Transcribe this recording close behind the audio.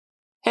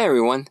Hey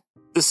everyone,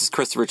 this is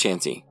Christopher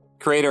Chansey,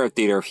 creator of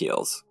Theater of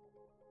Heels.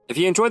 If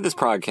you enjoyed this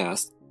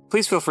podcast,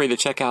 please feel free to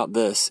check out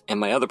this and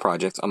my other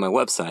projects on my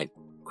website,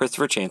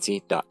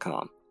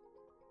 ChristopherChansey.com.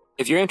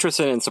 If you're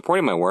interested in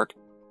supporting my work,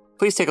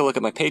 please take a look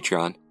at my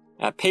Patreon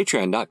at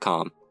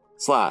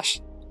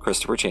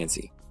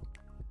patreon.com/ChristopherChansey.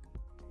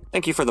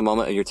 Thank you for the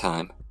moment of your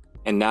time,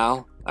 and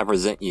now I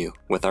present you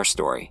with our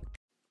story.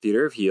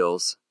 Theater of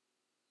Heels,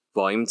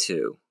 Volume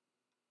 2,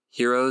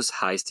 Heroes,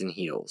 Heist, and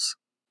Heels.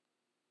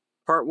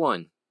 Part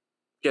 1,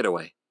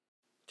 Getaway.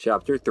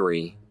 Chapter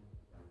 3,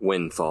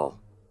 Windfall.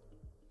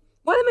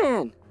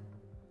 Weatherman!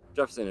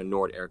 Jefferson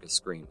ignored Erica's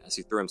scream as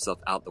he threw himself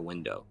out the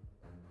window.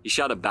 He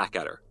shouted back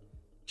at her.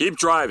 Keep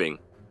driving!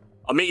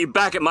 I'll meet you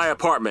back at my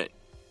apartment!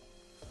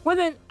 Well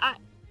then,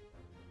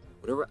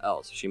 Whatever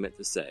else she meant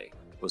to say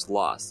was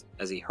lost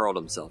as he hurled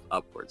himself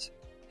upwards,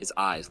 his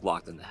eyes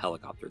locked on the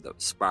helicopter that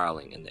was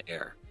spiraling in the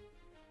air.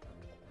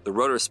 The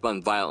rotors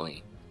spun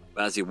violently,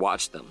 but as he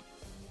watched them,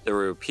 they would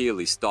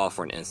repeatedly stall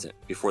for an instant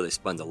before they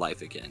spun to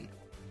life again.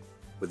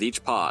 With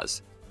each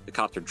pause, the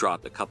copter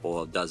dropped a couple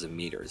of dozen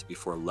meters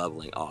before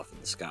leveling off in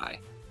the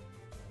sky.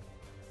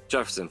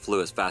 Jefferson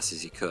flew as fast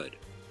as he could,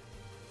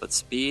 but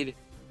speed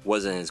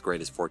wasn't his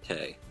greatest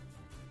forte.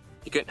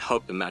 He couldn't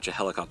hope to match a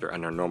helicopter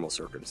under normal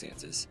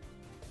circumstances.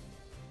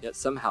 Yet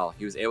somehow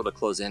he was able to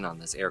close in on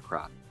this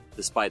aircraft,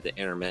 despite the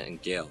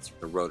intermittent gales from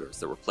the rotors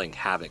that were playing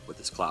havoc with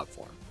his cloud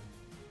form.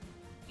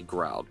 He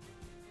growled.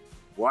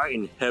 Why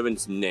in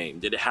heaven's name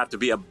did it have to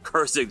be a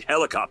cursed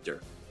helicopter?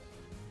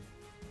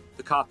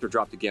 The copter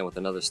dropped again with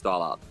another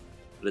stall out,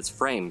 but its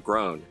frame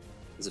groaned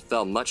as it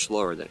fell much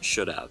slower than it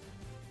should have.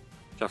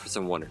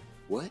 Jefferson wondered,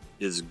 what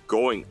is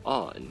going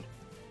on?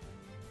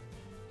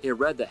 He had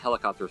read that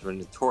helicopters were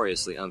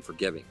notoriously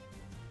unforgiving.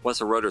 Once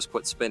the rotors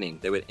quit spinning,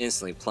 they would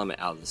instantly plummet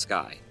out of the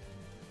sky.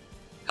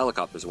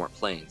 Helicopters weren't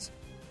planes.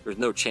 There was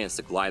no chance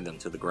to glide them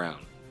to the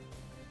ground.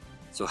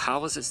 So how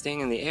was it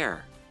staying in the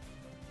air?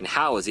 And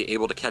how was he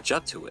able to catch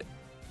up to it?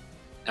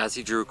 As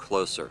he drew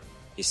closer,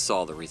 he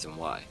saw the reason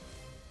why.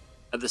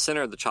 At the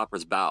center of the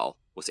chopper's bow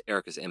was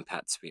Erica's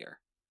impact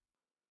sphere.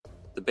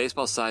 The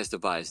baseball-sized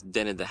device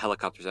dented the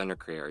helicopter's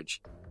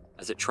undercarriage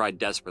as it tried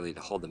desperately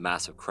to hold the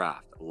massive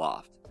craft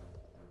aloft.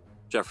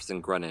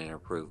 Jefferson grunted in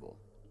approval.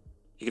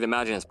 He could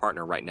imagine his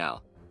partner right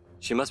now.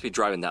 She must be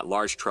driving that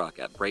large truck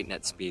at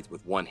breakneck speeds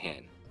with one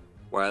hand,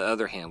 while the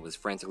other hand was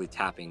frantically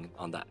tapping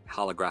on that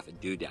holographic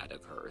doodad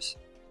of hers.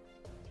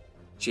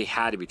 She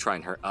had to be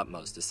trying her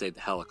utmost to save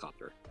the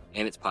helicopter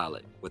and its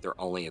pilot with their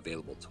only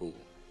available tool.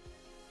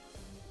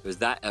 It was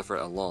that effort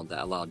alone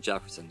that allowed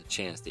Jefferson the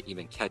chance to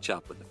even catch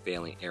up with the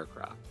failing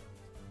aircraft.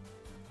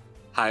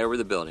 High over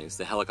the buildings,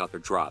 the helicopter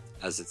dropped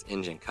as its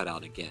engine cut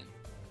out again.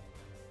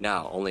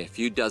 Now, only a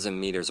few dozen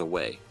meters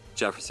away,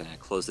 Jefferson had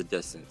closed the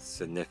distance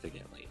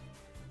significantly.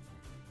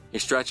 He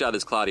stretched out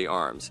his cloudy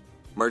arms,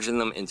 merging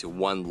them into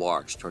one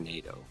large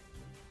tornado.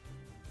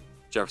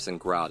 Jefferson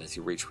growled as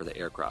he reached for the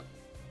aircraft.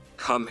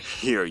 Come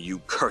here, you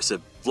cursed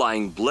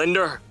flying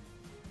blender!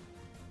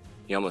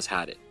 He almost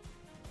had it.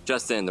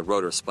 Just then, the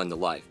rotor spun to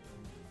life.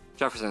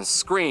 Jefferson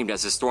screamed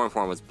as his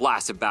stormform was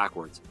blasted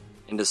backwards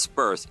and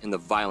dispersed in the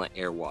violent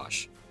air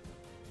wash.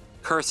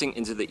 Cursing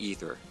into the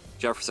ether,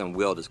 Jefferson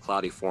wheeled his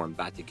cloudy form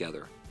back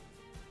together.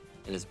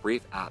 In his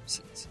brief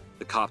absence,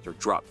 the copter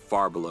dropped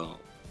far below him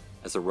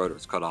as the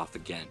rotors cut off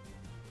again.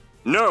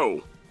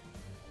 No!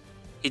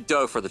 He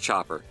dove for the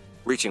chopper,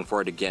 reaching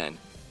for it again.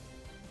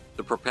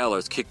 The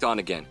propellers kicked on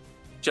again.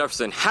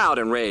 Jefferson howled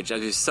in rage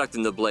as he sucked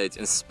in the blades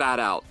and spat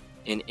out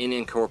an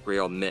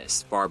incorporeal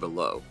mist far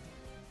below.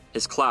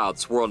 His cloud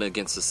swirled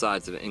against the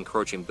sides of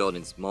encroaching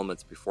buildings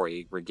moments before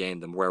he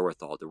regained the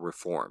wherewithal to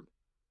reform.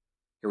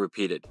 He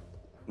repeated,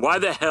 Why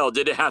the hell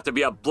did it have to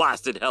be a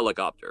blasted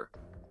helicopter?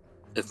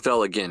 It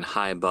fell again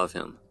high above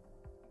him.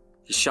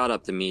 He shot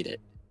up to meet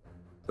it.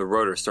 The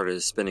rotor started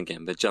to spin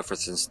again, but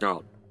Jefferson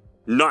snarled,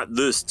 Not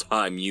this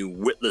time, you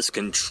witless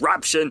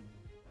contraption!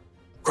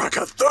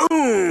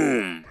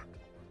 Crack-a-thoom!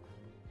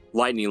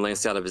 Lightning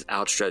lanced out of his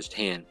outstretched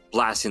hand,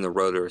 blasting the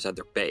rotors at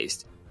their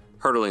base,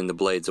 hurtling the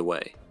blades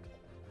away.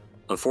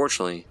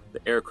 Unfortunately,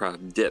 the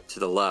aircraft dipped to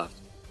the left,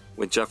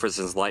 with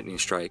Jefferson's lightning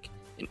strike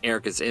and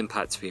Erica's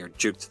impact sphere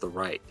juked to the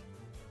right.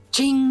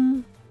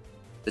 Ching!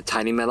 The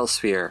tiny metal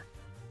sphere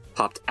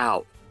popped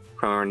out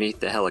from underneath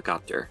the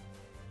helicopter,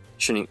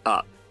 shooting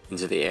up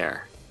into the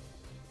air.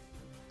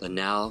 The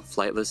now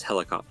flightless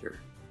helicopter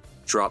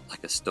dropped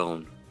like a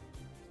stone.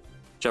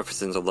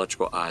 Jefferson's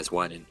electrical eyes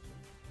widened.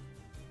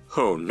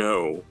 Oh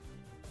no!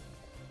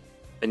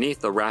 Beneath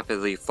the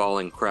rapidly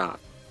falling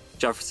craft,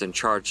 Jefferson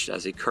charged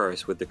as he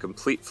cursed with the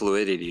complete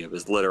fluidity of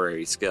his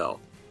literary skill.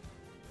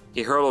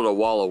 He hurled a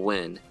wall of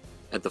wind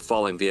at the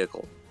falling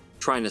vehicle,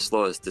 trying to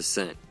slow its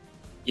descent,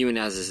 even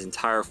as his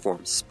entire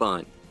form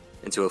spun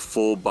into a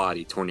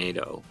full-body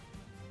tornado.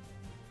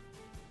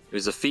 It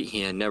was a feat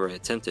he had never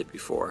attempted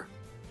before.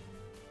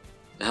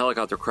 The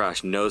helicopter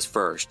crashed nose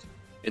first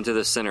into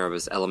the center of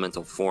his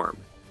elemental form.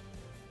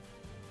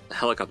 The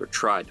helicopter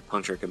tried to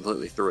puncture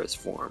completely through his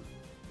form.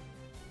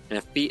 In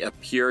a feat of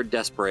pure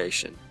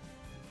desperation,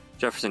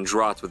 Jefferson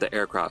dropped with the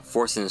aircraft,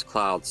 forcing his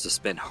clouds to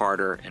spin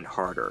harder and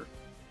harder,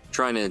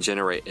 trying to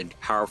generate a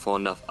powerful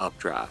enough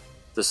updraft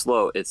to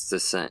slow its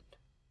descent.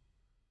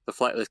 The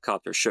flightless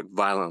copter shook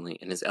violently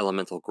in his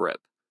elemental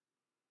grip.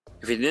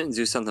 If he didn't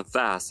do something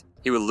fast,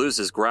 he would lose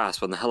his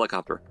grasp on the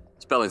helicopter,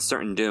 spelling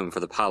certain doom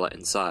for the pilot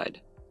inside.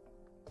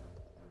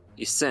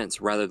 He sensed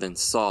rather than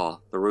saw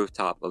the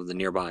rooftop of the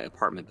nearby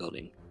apartment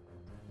building.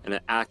 In an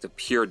act of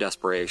pure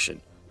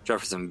desperation,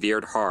 Jefferson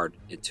veered hard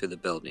into the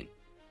building.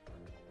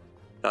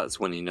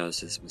 That's when he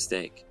noticed his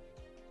mistake.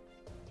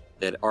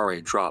 They had already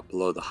dropped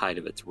below the height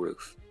of its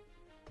roof.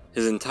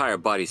 His entire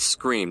body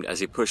screamed as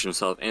he pushed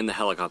himself and the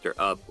helicopter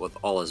up with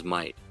all his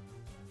might.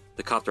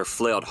 The copter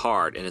flailed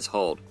hard in his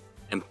hold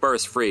and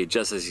burst free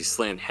just as he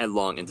slammed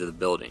headlong into the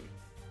building.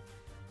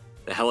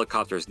 The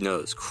helicopter's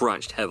nose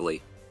crunched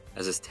heavily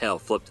as his tail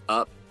flipped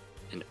up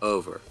and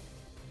over,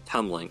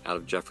 tumbling out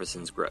of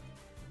Jefferson's grip.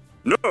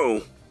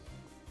 "No!"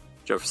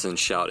 Jefferson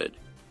shouted.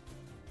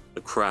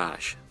 The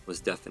crash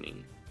was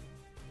deafening.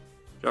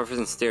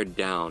 Jefferson stared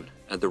down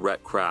at the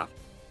wrecked craft,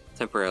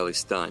 temporarily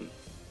stunned.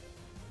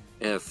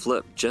 It had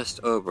flipped just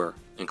over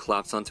and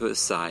collapsed onto its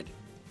side,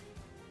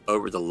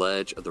 over the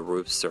ledge of the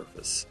roof's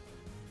surface.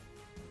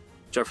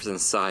 Jefferson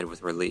sighed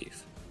with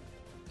relief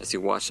as he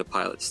watched the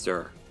pilot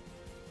stir.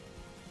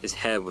 His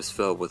head was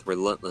filled with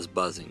relentless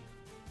buzzing,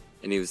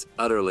 and he was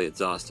utterly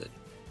exhausted.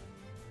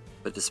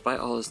 But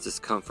despite all his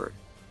discomfort,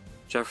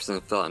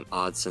 Jefferson felt an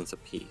odd sense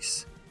of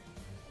peace.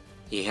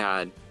 He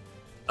had,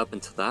 up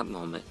until that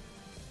moment,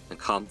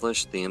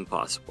 accomplished the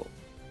impossible.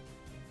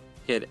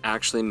 He had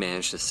actually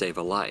managed to save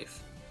a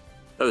life.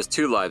 That was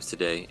 2 lives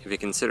today if you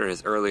consider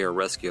his earlier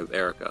rescue of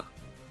Erica,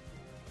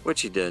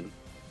 which he did.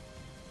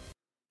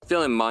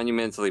 Feeling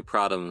monumentally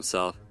proud of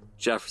himself,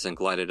 Jefferson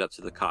glided up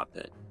to the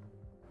cockpit.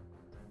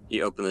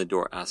 He opened the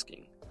door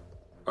asking,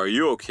 "Are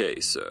you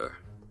okay, sir?"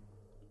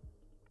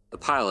 The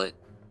pilot,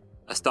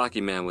 a stocky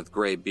man with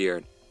gray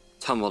beard,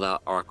 tumbled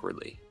out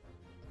awkwardly.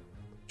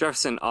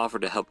 Jefferson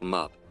offered to help him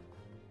up,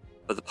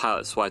 but the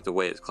pilot swiped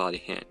away his cloudy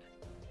hand.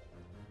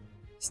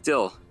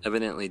 Still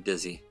evidently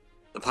dizzy,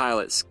 the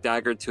pilot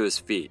staggered to his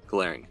feet,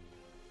 glaring.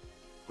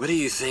 "What do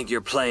you think you're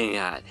playing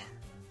at?"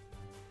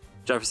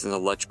 Jefferson's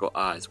electrical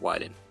eyes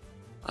widened.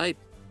 "I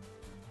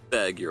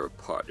beg your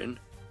pardon,"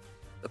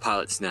 the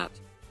pilot snapped.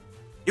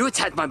 "You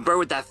attacked my bird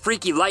with that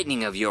freaky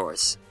lightning of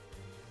yours."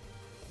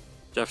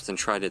 Jefferson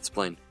tried to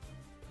explain.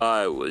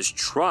 "I was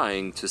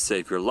trying to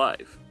save your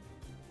life,"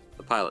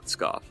 the pilot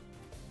scoffed.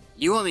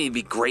 "You want me to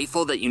be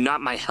grateful that you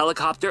knocked my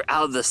helicopter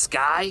out of the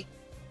sky?"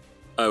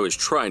 "I was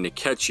trying to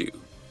catch you,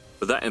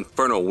 but that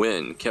infernal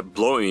wind kept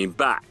blowing me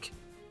back."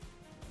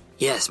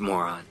 "Yes,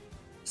 moron,"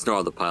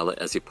 snarled the pilot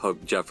as he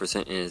poked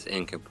Jefferson in his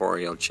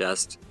incorporeal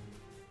chest.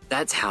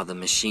 "That's how the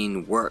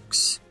machine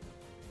works."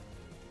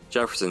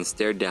 Jefferson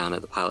stared down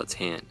at the pilot's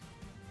hand.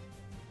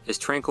 His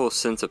tranquil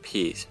sense of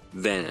peace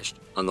vanished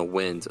on the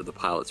winds of the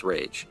pilot's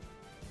rage.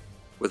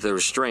 With a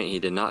restraint he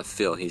did not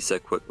feel, he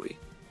said quickly,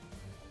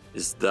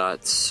 "Is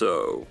that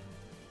so?"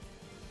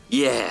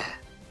 "Yeah,"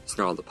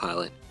 snarled the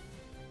pilot.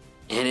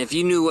 "And if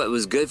you knew what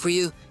was good for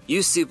you,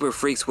 you super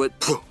freaks would..."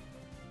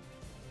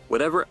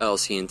 Whatever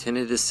else he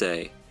intended to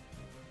say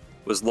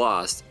was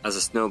lost as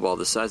a snowball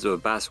the size of a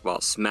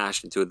basketball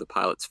smashed into the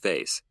pilot's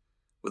face,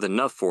 with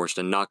enough force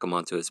to knock him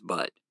onto his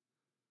butt.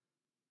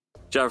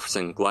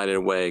 Jefferson glided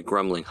away,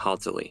 grumbling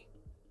haughtily.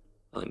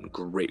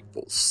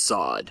 Ungrateful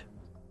sod.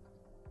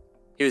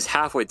 He was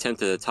halfway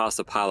tempted to toss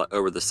the pilot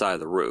over the side of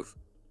the roof,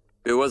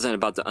 but he wasn't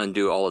about to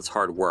undo all its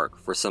hard work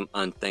for some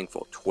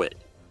unthankful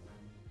twit.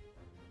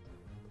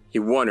 He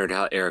wondered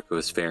how Erica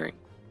was faring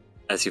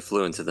as he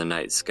flew into the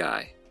night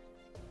sky.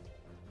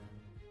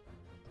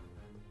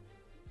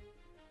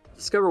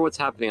 Discover what's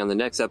happening on the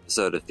next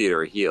episode of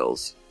Theater of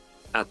Heels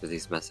after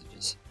these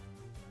messages.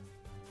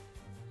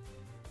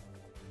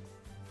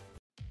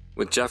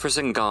 With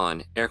Jefferson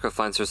gone, Erica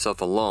finds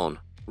herself alone,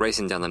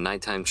 racing down the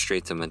nighttime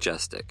streets of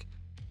Majestic.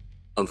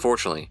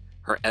 Unfortunately,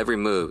 her every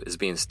move is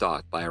being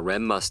stalked by a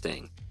red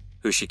Mustang,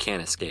 who she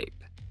can't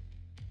escape.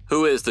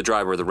 Who is the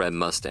driver of the red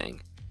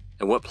Mustang,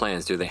 and what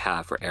plans do they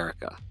have for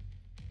Erica?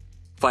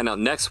 Find out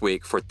next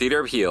week for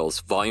Theater of Heels,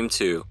 Volume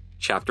 2,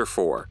 Chapter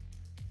 4,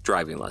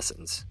 Driving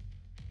Lessons.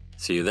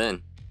 See you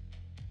then.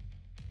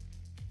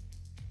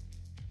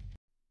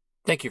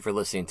 Thank you for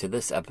listening to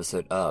this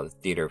episode of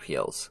Theater of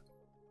Heels.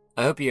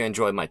 I hope you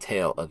enjoyed my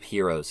tale of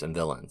heroes and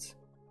villains.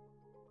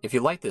 If you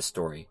like this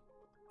story,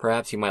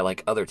 perhaps you might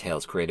like other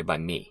tales created by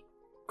me,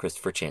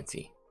 Christopher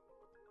Chansey.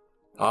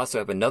 I also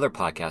have another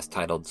podcast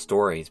titled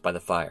Stories by the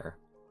Fire.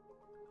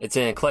 It's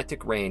an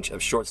eclectic range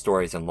of short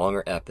stories and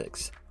longer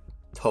epics,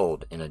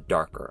 told in a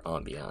darker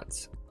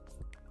ambiance.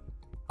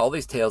 All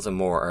these tales and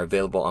more are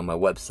available on my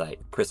website,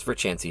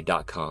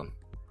 ChristopherChansey.com,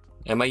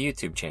 and my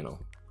YouTube channel.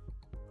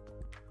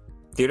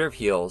 Theater of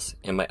Heels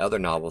and my other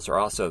novels are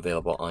also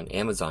available on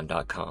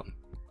Amazon.com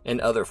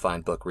and other fine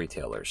book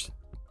retailers.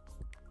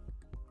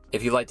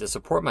 If you'd like to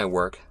support my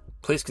work,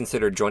 please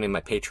consider joining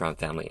my Patreon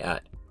family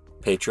at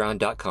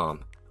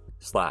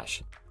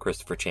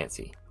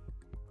patreon.com/ChristopherChansey.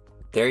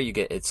 There you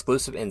get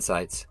exclusive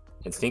insights,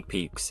 and sneak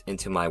peeks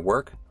into my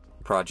work,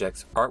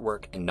 projects,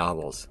 artwork, and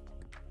novels,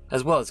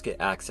 as well as get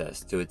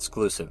access to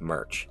exclusive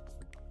merch.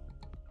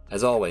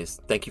 As always,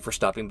 thank you for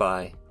stopping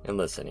by and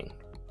listening.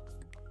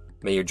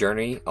 May your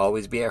journey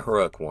always be a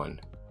heroic one.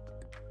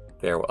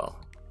 Farewell.